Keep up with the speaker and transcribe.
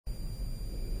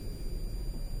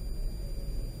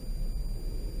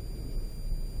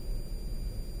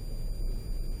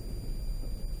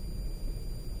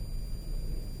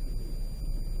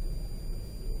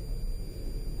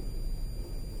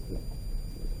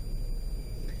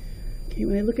Okay,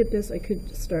 when I look at this, I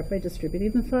could start by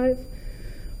distributing the 5,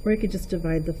 or I could just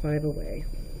divide the 5 away.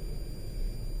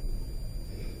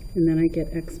 And then I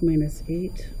get x minus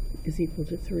 8 is equal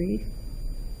to 3.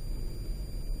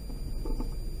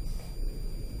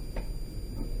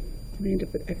 And I end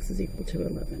up with x is equal to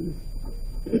 11.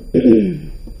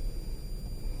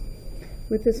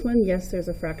 With this one, yes, there's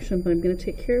a fraction, but I'm going to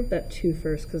take care of that 2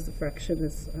 first because the fraction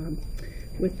is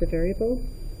with the variable.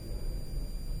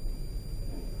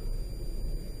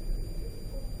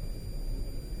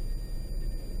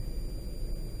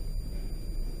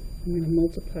 I'm going to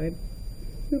multiply,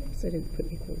 oops, I didn't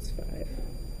put equals 5.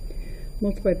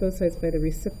 Multiply both sides by the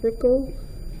reciprocal.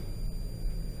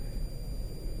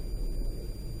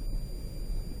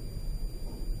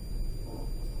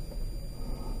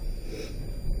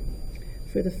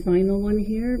 For the final one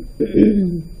here,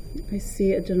 I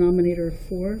see a denominator of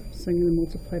 4, so I'm going to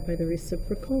multiply by the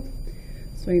reciprocal.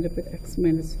 So I end up with x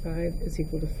minus 5 is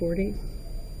equal to 40.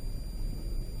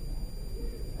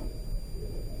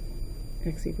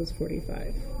 X equals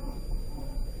 45.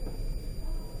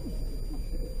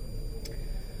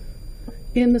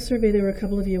 In the survey, there were a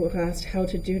couple of you who asked how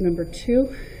to do number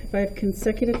 2. If I have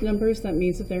consecutive numbers, that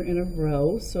means that they're in a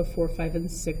row. So 4, 5,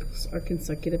 and 6 are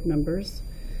consecutive numbers.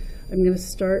 I'm going to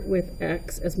start with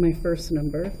x as my first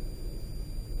number.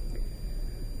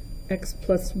 X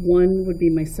plus 1 would be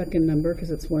my second number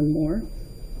because it's 1 more.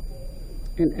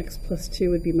 And x plus 2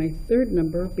 would be my third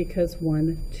number because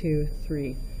 1, 2,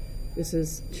 3. This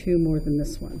is 2 more than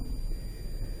this one.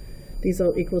 These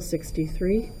all equal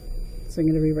 63. So I'm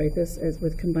going to rewrite this as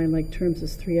with combined like terms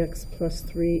as 3x plus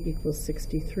 3 equals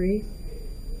 63.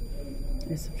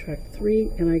 I subtract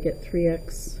 3 and I get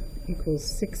 3x equals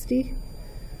 60,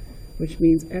 which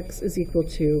means x is equal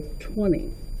to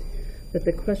 20. But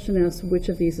the question asks which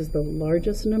of these is the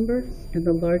largest number, and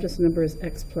the largest number is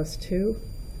x plus 2,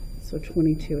 so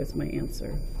 22 is my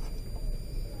answer.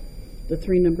 The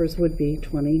 3 numbers would be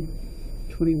 20,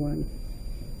 21,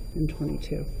 and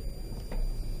 22.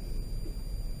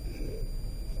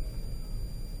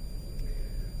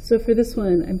 So for this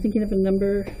one, I'm thinking of a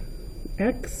number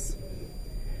x.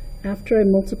 After I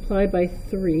multiply by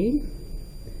 3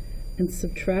 and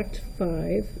subtract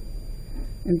 5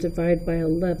 and divide by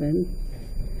 11,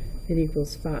 it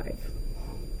equals 5.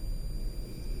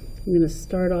 I'm going to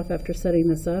start off after setting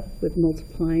this up with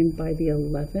multiplying by the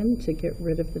 11 to get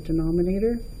rid of the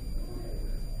denominator.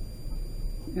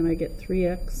 And I get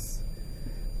 3x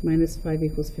minus 5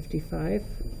 equals 55.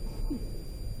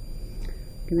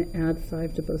 I'm going to add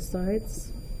 5 to both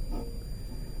sides.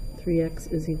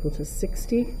 3x is equal to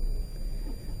 60,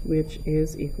 which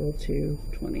is equal to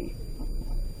 20.